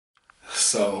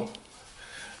So,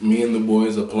 me and the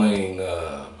boys are playing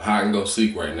hide and go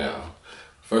seek right now.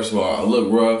 First of all, I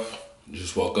look rough.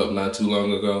 Just woke up not too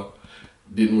long ago.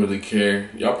 Didn't really care.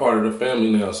 Y'all part of the family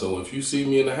now, so if you see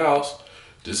me in the house,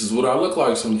 this is what I look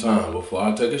like sometime. Before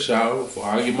I take a shower, before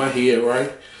I get my head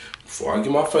right, before I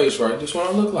get my face right, this is what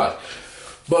I look like.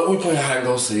 But we playing hide and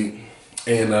go seek,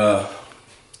 and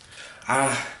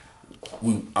I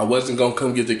wasn't gonna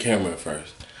come get the camera at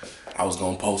first. I was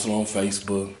gonna post it on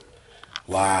Facebook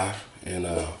Live, and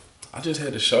I just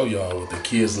had to show y'all what the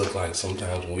kids look like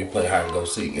sometimes when we play hide and go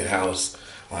seek and how it's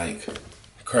like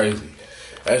crazy.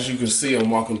 As you can see, I'm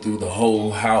walking through the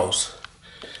whole house,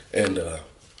 and there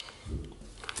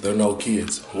are no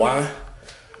kids. Why?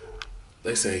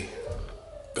 They say,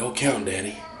 "Go count,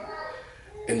 Daddy,"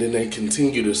 and then they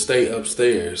continue to stay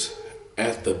upstairs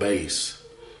at the base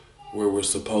where we're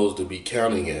supposed to be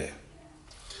counting at.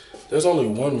 There's only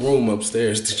one room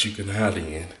upstairs that you can hide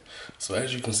in. So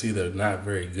as you can see, they're not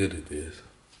very good at this.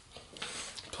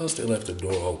 Plus they left the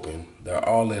door open. They're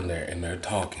all in there and they're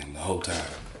talking the whole time.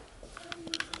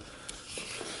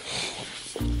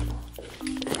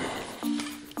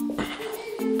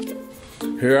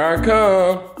 Here I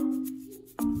come.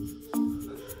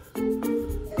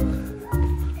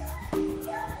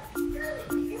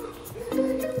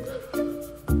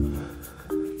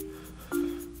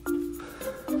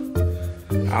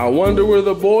 I wonder where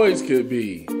the boys could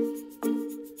be.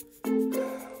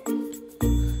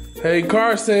 Hey,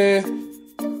 Carson,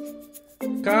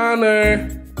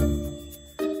 Connor,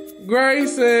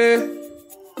 Grayson.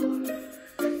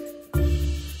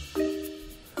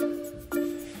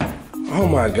 Oh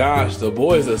my gosh, the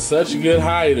boys are such good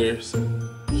hiders.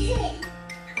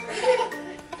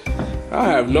 I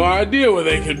have no idea where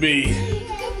they could be.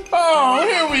 Oh,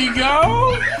 here we go.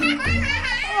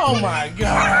 Oh my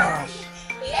gosh.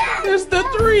 It's the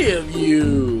three of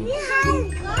you.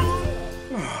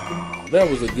 Oh, that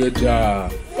was a good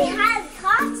job.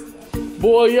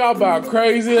 Boy, y'all about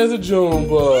crazy as a June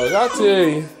bug. I tell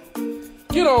you.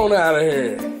 Get on out of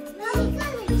here.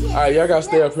 All right, y'all gotta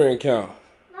stay up here and count.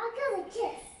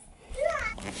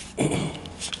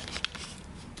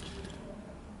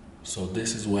 So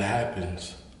this is what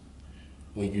happens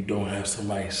when you don't have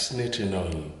somebody snitching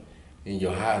on you in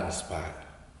your hiding spot.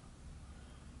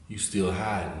 You still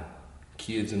hiding.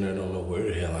 Kids in there don't know where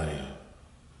the hell I am.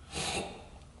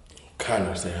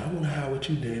 Connor said, "I wanna hide with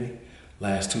you, Daddy."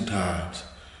 Last 2 times,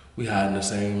 we hide in the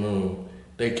same room.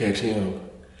 They catch him.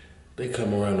 They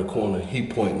come around the corner. He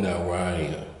pointing out where I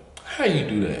am. How you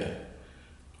do that?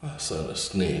 My son a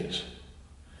snitch.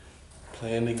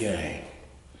 Playing the game.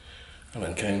 I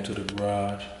done came to the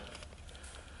garage.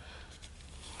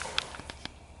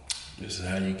 This is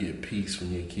how you get peace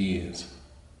from your kids.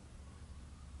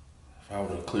 If I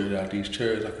would have cleared out these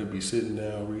chairs, I could be sitting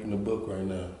down reading a book right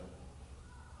now.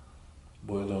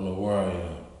 Boys don't know where I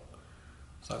am.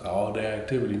 It's like an all-day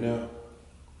activity now.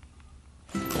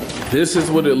 This is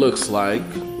what it looks like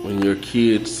when your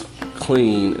kids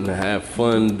clean and have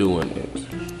fun doing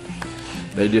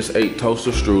it. They just ate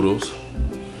toaster strudels.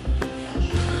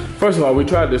 First of all, we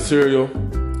tried the cereal,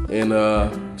 and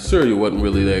cereal wasn't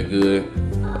really that good.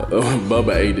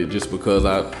 Bubba ate it just because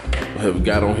I have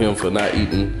got on him for not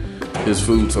eating his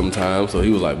food sometimes, so he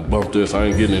was like, "Bump this, I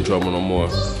ain't getting in trouble no more."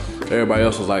 Everybody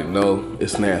else was like, "No,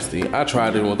 it's nasty." I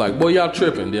tried it and was like, "Boy, y'all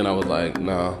tripping." Then I was like,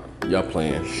 "Nah, y'all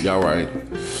playing, y'all right."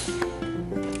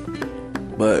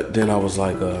 But then I was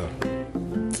like,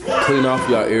 clean off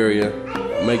y'all area,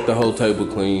 make the whole table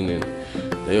clean, and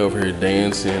they over here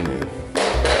dancing and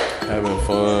having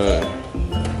fun.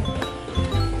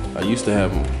 I used to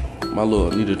have my little,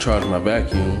 need to charge my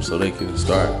vacuum so they can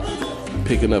start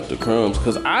picking up the crumbs,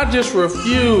 because I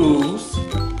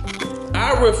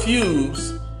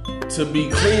refuse to be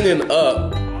cleaning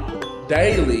up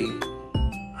daily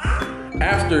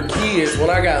after kids when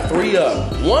I got 3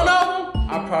 of them. One of them,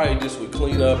 I probably just would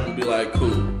clean up and be like,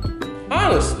 cool.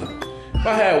 Honestly, if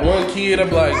I had one kid, I'd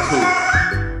be like, cool.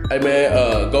 Hey man,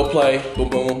 go play, boom,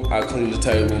 boom. I clean the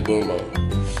table, boom, boom.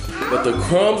 But the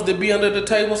crumbs that be under the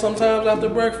table sometimes after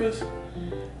breakfast,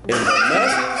 and the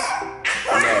messes,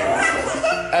 no.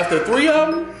 After 3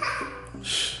 of them,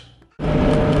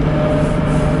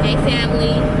 Hey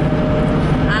family,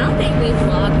 I don't think we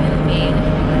vlogged in a bit.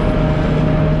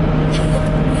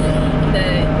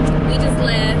 But we just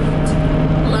left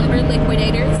Lumber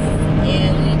Liquidators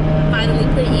and we finally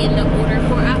put in the order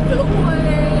for our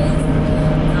doors.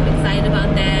 I'm excited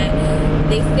about that.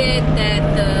 They said that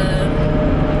the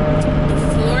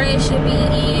flooring should be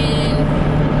in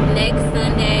next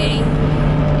Sunday,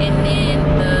 and then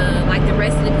the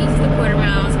rest of the pieces, the quarter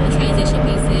rounds and the transition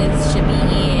pieces should be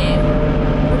in,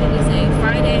 what did he say,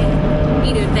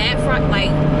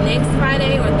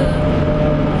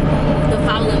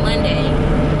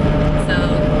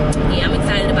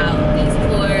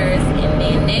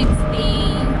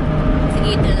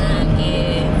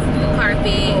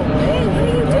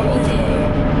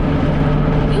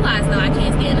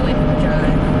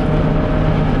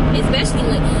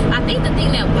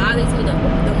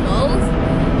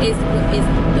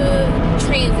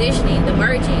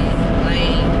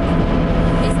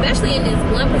 especially in this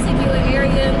one particular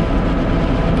area,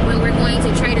 when we're going to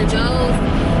Trader Joe's,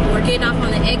 we're getting off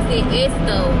on the exit, it's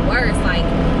the worst. Like,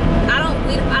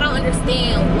 I don't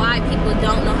understand why people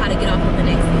don't know how to get off of an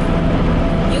exit.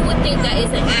 You would think that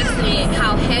it's an accident,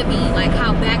 how heavy, like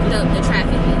how backed up the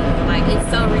traffic is. Like, it's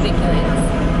so ridiculous.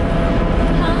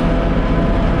 Huh?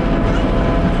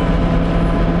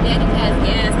 Daddy has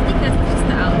gas. I think that's just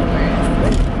the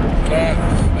outdoors.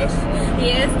 That's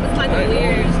Yes, it's like a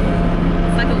weird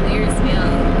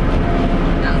smell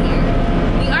out here.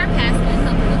 We are passing a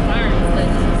couple of farms,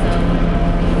 so.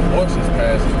 horses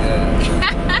passing, yeah.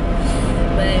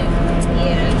 But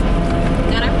yeah,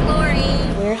 got our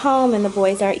flooring. We're home and the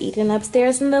boys are eating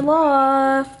upstairs in the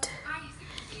loft.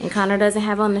 And Connor doesn't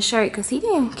have on the shirt because he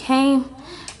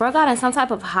bro got in some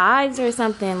type of hives or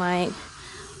something. Like,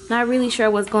 not really sure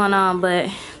what's going on, but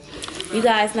you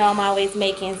guys know I'm always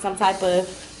making some type of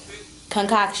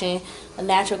concoction, a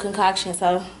natural concoction.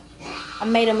 So I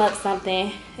made them up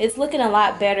something. It's looking a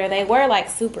lot better. They were like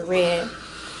super red,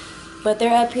 but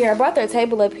they're up here. I brought their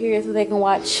table up here so they can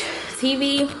watch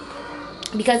TV,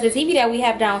 because the TV that we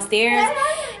have downstairs,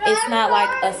 it's not like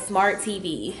a smart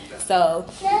TV. So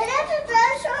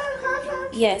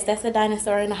yes, that's a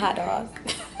dinosaur and a hot dog.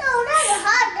 No, not a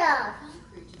hot dog.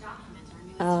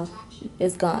 Oh,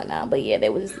 it's gone now, but yeah,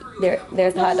 there's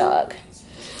a hot dog.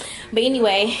 But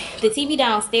anyway, the TV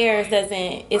downstairs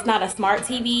it's not a smart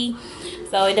TV,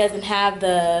 so it doesn't have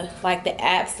the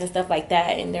apps and stuff like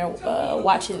that. And they're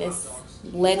watching this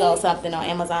Lego something on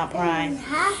Amazon Prime,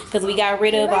 because we got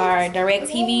rid of our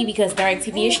DirecTV because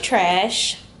DirecTV is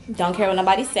trash. Don't care what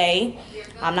nobody say.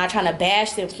 I'm not trying to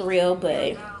bash them for real,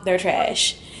 but they're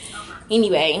trash.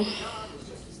 Anyway,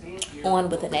 on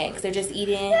with the next. They're just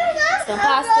eating some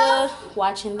pasta,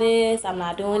 watching this. I'm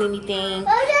not doing anything.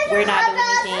 We're not doing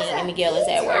anything, and Miguel is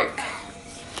at work.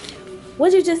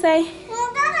 What'd you just say?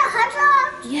 Well, that's a hot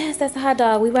dog. Yes, that's a hot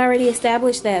dog. We've already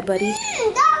established that, buddy. That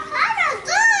hot dog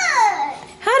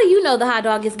good. How do you know the hot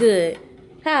dog is good?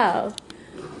 How?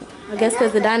 I guess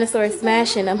because the dinosaur is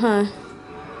smashing them, huh?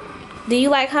 Do you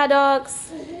like hot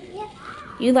dogs?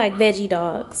 You like veggie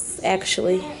dogs,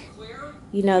 actually.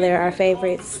 You know they're our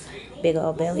favorites. Big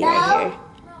old belly right here.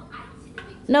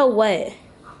 No what?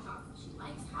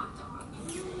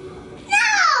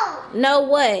 No. No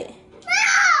what?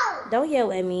 No. Don't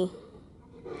yell at me,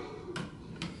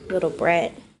 little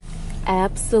brat.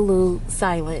 Absolute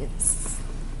silence.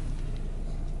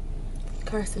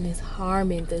 Carson is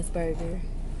harming this burger.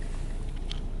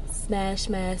 Smash,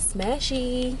 smash,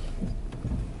 smashy.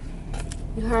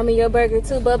 You harming your burger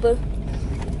too, Bubba?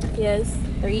 Yes,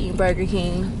 they're eating Burger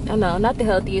King. I know, not the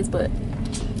healthiest, but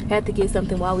had to get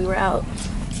something while we were out.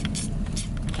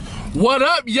 What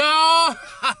up, y'all?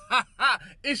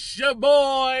 It's your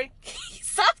boy.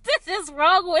 Something is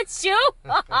wrong with you.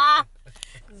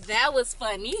 That was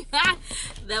funny.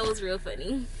 That was real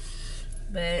funny.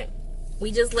 But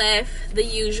we just left the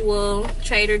usual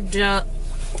Trader Joe.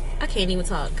 I can't even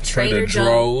talk. Trader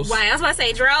Joe's. Right, I was about to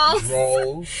say Dro's.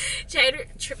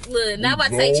 Look, not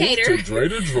about to say Trader.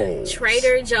 Trader Joe's.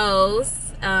 Trader Joe's.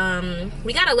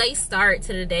 We got a late start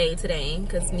to the day today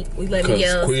because we let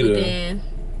Miguel sleep in.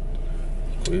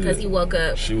 Because he woke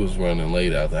up. She was running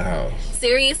late out the house.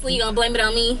 Seriously, you gonna blame it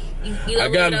on me? I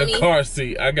got in the car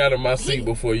seat. I got in my seat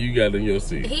before you got in your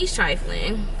seat. He's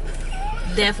trifling.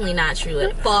 Definitely not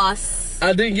true. False.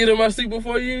 I didn't get in my seat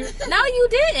before you? No, you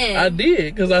didn't. I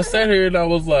did, because I sat here and I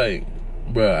was like,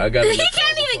 bruh, I got. He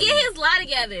can't even get his lie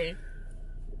together.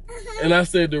 And I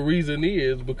said the reason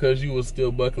is because you was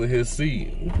still buckling his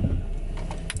seat.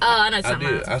 Oh, I know what you're talking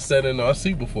did. about. I sat in our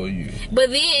seat before you. But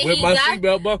then with my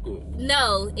seatbelt buckled.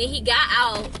 No, and he got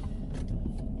out.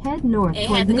 Head north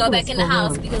and had to go back in the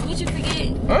house because what you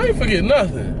forget? I ain't forget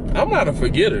nothing. I'm not a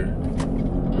forgetter.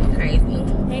 Crazy.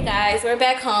 Hey guys, we're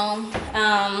back home.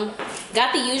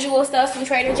 Got the usual stuff from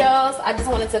Trader Joe's. I just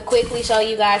wanted to quickly show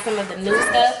you guys some of the new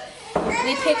stuff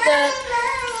we picked up.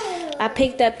 I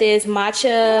picked up this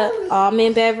matcha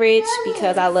almond beverage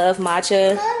because I love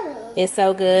matcha. It's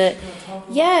so good.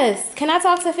 Yes. Can I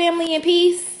talk to family in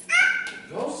peace?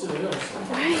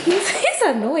 Right, he's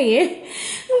annoying.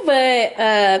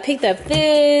 But picked up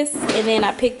this, and then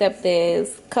I picked up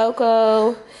this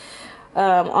cocoa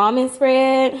almond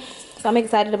spread. So I'm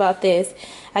excited about this.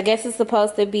 I guess it's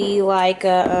supposed to be like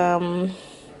a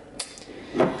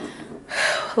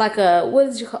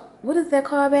what is that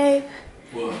called, babe?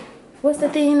 What? What's the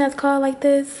thing that's called like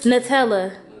this?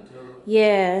 Nutella.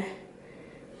 Yeah.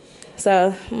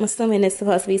 So I'm assuming it's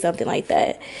supposed to be something like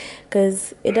that,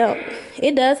 cause it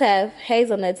does have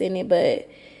hazelnuts in it, but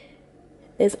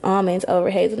it's almonds over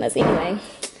hazelnuts anyway.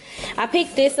 I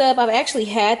picked this up. I've actually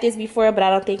had this before, but I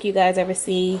don't think you guys ever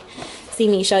see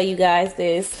me show you guys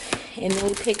this. And then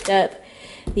we picked up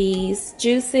these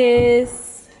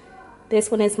juices. This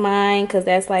one is mine because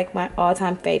that's like my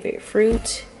all-time favorite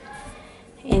fruit.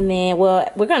 And then,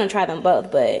 well, we're gonna try them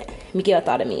both, but Miguel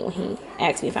thought of me when he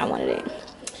asked me if I wanted it.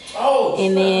 Oh,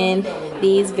 and then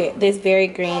this very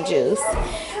green juice.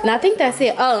 And I think that's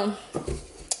it. Oh,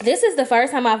 this is the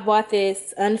first time I've bought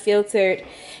this unfiltered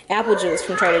apple juice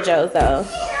from Trader Joe's though.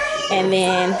 And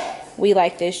then we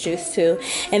like this juice too.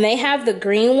 And they have the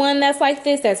green one that's like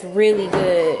this. That's really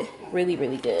good. Really,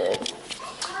 really good.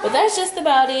 But that's just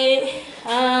about it.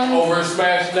 Over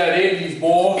smashing that Indies,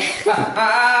 boy.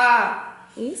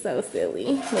 You so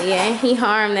silly. But yeah, he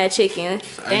harmed that chicken.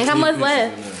 Dang, how much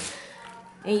left?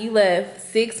 And you left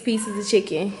 6 pieces of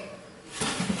chicken.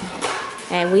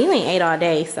 And we ain't ate all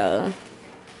day, so.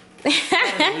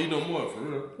 I don't eat no more, for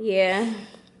real. Yeah.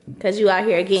 Because you out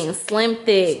here getting slim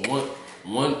thick. So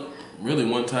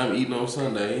one time eating on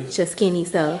Sundays. Just skinny,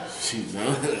 so. She's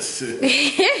on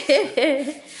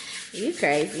shit. You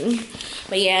crazy.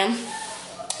 But yeah,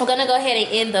 we're gonna go ahead and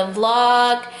end the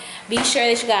vlog. Be sure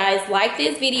that you guys like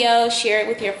this video, share it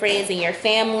with your friends and your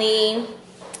family.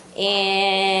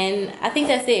 And I think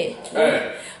that's it.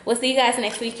 Hey. We'll see you guys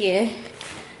next weekend.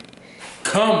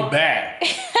 Come back.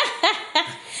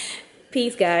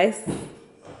 Peace, guys.